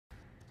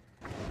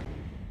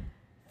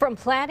From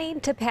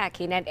planning to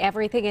packing and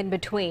everything in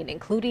between,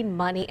 including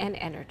money and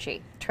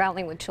energy,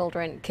 traveling with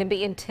children can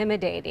be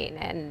intimidating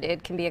and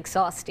it can be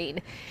exhausting,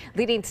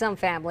 leading some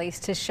families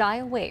to shy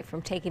away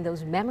from taking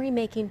those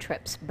memory-making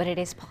trips, but it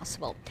is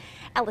possible.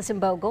 Alison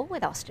Bogle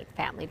with Austin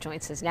Family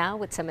joins us now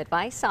with some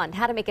advice on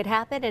how to make it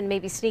happen and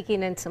maybe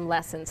sneaking in some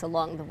lessons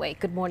along the way.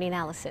 Good morning,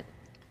 Alison.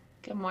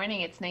 Good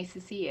morning. It's nice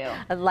to see you.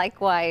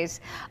 Likewise.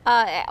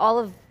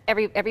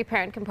 Every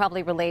parent can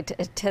probably relate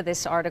to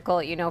this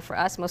article. You know, for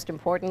us, most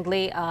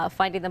importantly,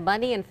 finding the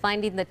money and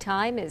finding the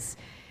time is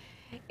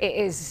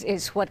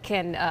what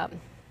can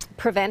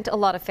prevent a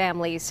lot of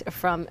families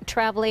from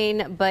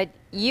traveling. But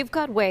you've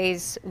got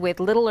ways with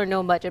little or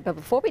no budget. But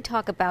before we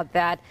talk about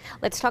that,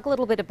 let's talk a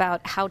little bit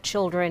about how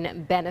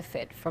children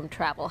benefit from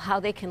travel, how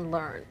they can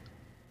learn.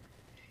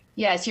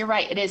 Yes, you're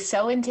right. It is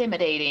so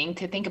intimidating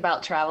to think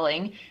about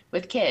traveling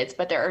with kids,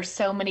 but there are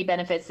so many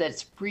benefits that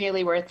it's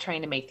really worth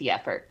trying to make the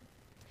effort.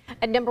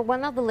 And number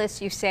one on the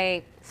list, you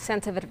say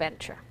sense of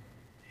adventure.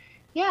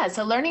 Yeah,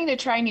 so learning to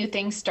try new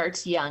things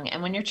starts young.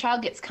 And when your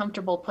child gets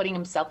comfortable putting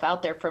himself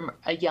out there from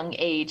a young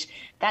age,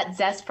 that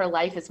zest for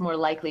life is more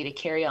likely to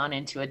carry on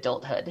into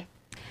adulthood.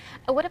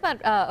 What about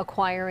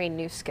acquiring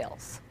new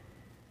skills?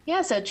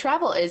 Yeah, so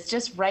travel is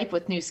just ripe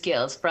with new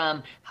skills,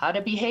 from how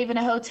to behave in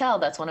a hotel,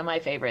 that's one of my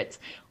favorites,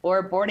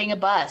 or boarding a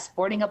bus,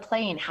 boarding a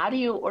plane. How do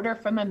you order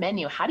from a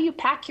menu? How do you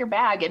pack your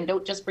bag and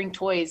don't just bring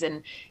toys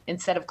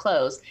instead of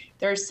clothes?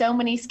 There are so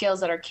many skills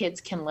that our kids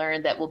can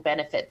learn that will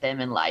benefit them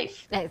in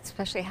life.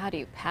 Especially how do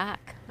you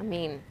pack? I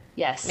mean,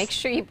 yes. Make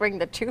sure you bring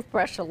the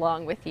toothbrush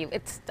along with you.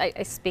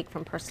 I speak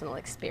from personal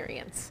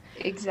experience.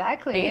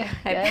 Exactly.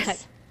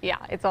 Yes. Yeah,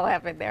 it's all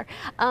happened there.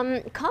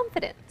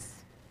 Confidence.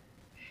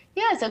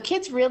 Yeah, so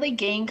kids really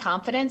gain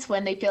confidence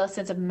when they feel a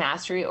sense of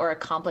mastery or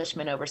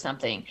accomplishment over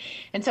something.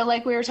 And so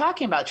like we were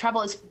talking about,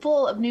 travel is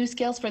full of new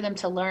skills for them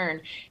to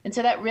learn. And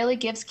so that really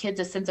gives kids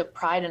a sense of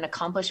pride and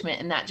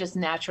accomplishment, and that just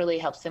naturally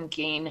helps them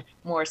gain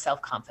more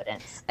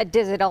self-confidence.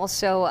 Does it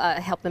also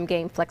help them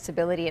gain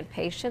flexibility and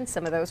patience,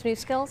 some of those new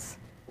skills?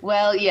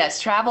 Well, yes,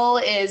 travel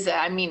is,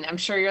 I'm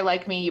sure you're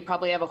like me, you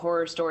probably have a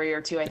horror story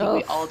or two. I think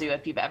we all do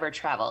if you've ever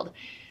traveled.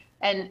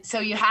 And so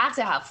you have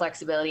to have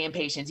flexibility and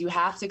patience. You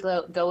have to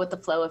go with the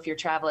flow if you're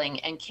traveling,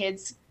 and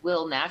kids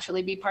will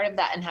naturally be part of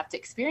that and have to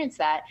experience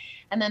that.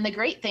 And then the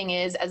great thing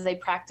is, as they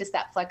practice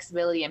that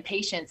flexibility and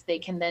patience, they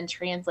can then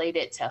translate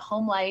it to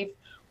home life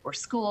or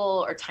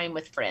school or time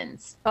with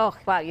friends. Oh,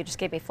 wow, you just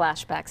gave me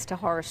flashbacks to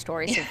horror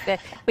stories.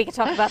 We can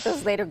talk about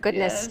those later,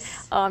 goodness.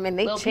 Yes. And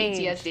they change.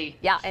 PTSD.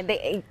 Yeah, and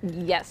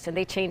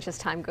they change as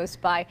time goes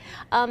by.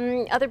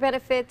 Other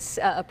benefits,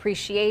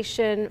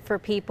 appreciation for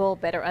people,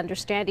 better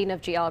understanding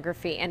of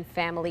geography, and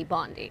family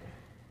bonding.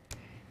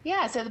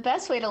 Yeah, so the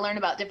best way to learn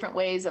about different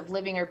ways of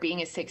living or being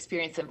is to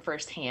experience them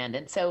firsthand.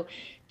 And so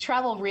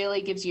travel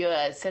really gives you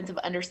a sense of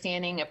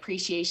understanding,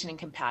 appreciation, and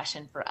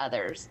compassion for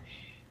others.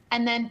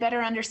 And then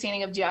better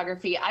understanding of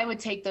geography. I would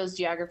take those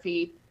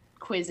geography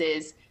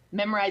quizzes,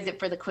 memorize it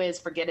for the quiz,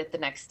 forget it the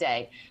next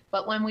day.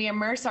 But when we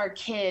immerse our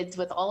kids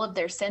with all of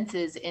their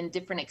senses in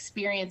different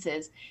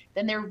experiences,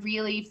 then they're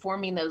really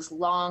forming those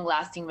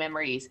long-lasting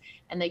memories,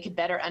 and they could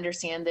better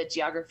understand the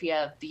geography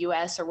of the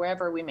US or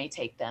wherever we may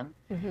take them.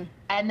 Mm-hmm.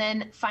 And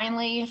then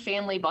finally,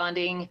 family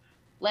bonding.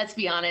 Let's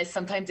be honest,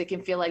 sometimes it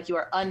can feel like you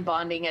are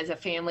unbonding as a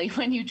family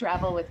when you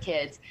travel with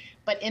kids.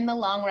 But in the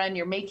long run,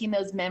 you're making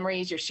those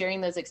memories, you're sharing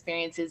those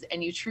experiences,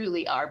 and you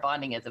truly are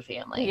bonding as a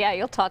family. Yeah,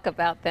 you'll talk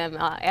about them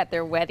at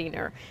their wedding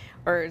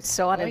or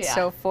so on and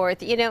so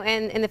forth. You know,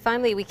 and in the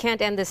finally, we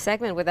can't end this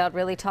segment without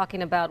really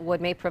talking about what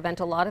may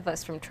prevent a lot of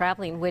us from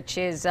traveling, which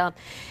is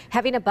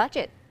having a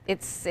budget.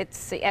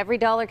 It's every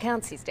dollar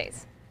counts these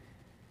days.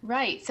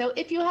 Right. So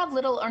if you have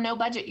little or no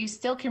budget, you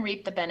still can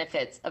reap the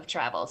benefits of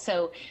travel.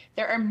 So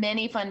there are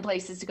many fun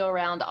places to go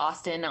around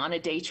Austin on a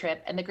day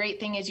trip. And the great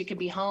thing is you can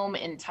be home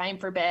in time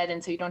for bed,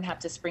 and so you don't have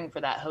to spring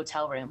for that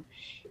hotel room.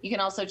 You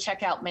can also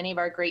check out many of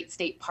our great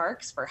state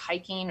parks for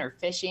hiking or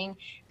fishing.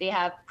 They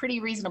have pretty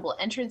reasonable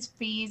entrance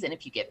fees. And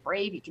if you get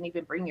brave, you can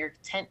even bring your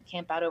tent,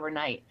 camp out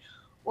overnight.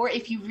 Or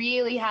if you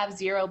really have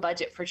zero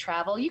budget for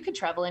travel, you can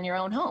travel in your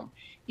own home.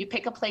 You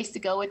pick a place to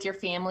go with your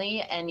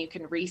family and you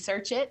can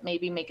research it,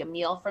 maybe make a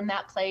meal from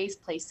that place,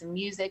 play some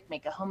music,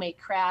 make a homemade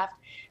craft.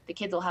 The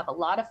kids will have a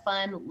lot of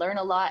fun, learn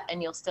a lot,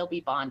 and you'll still be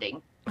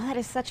bonding. Oh, that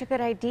is such a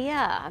good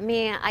idea. I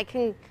mean, I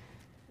can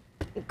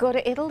go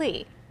to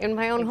Italy in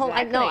my own home.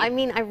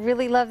 I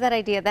really love that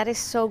idea. That is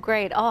so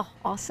great. Oh,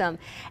 awesome.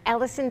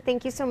 Alison,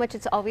 thank you so much.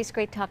 It's always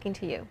great talking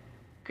to you.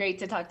 Great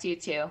to talk to you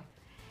too.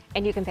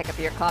 And you can pick up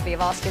your copy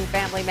of Austin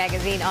Family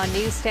magazine on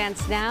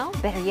newsstands now.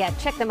 Better yet,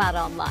 check them out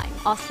online,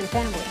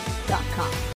 austinfamily.com.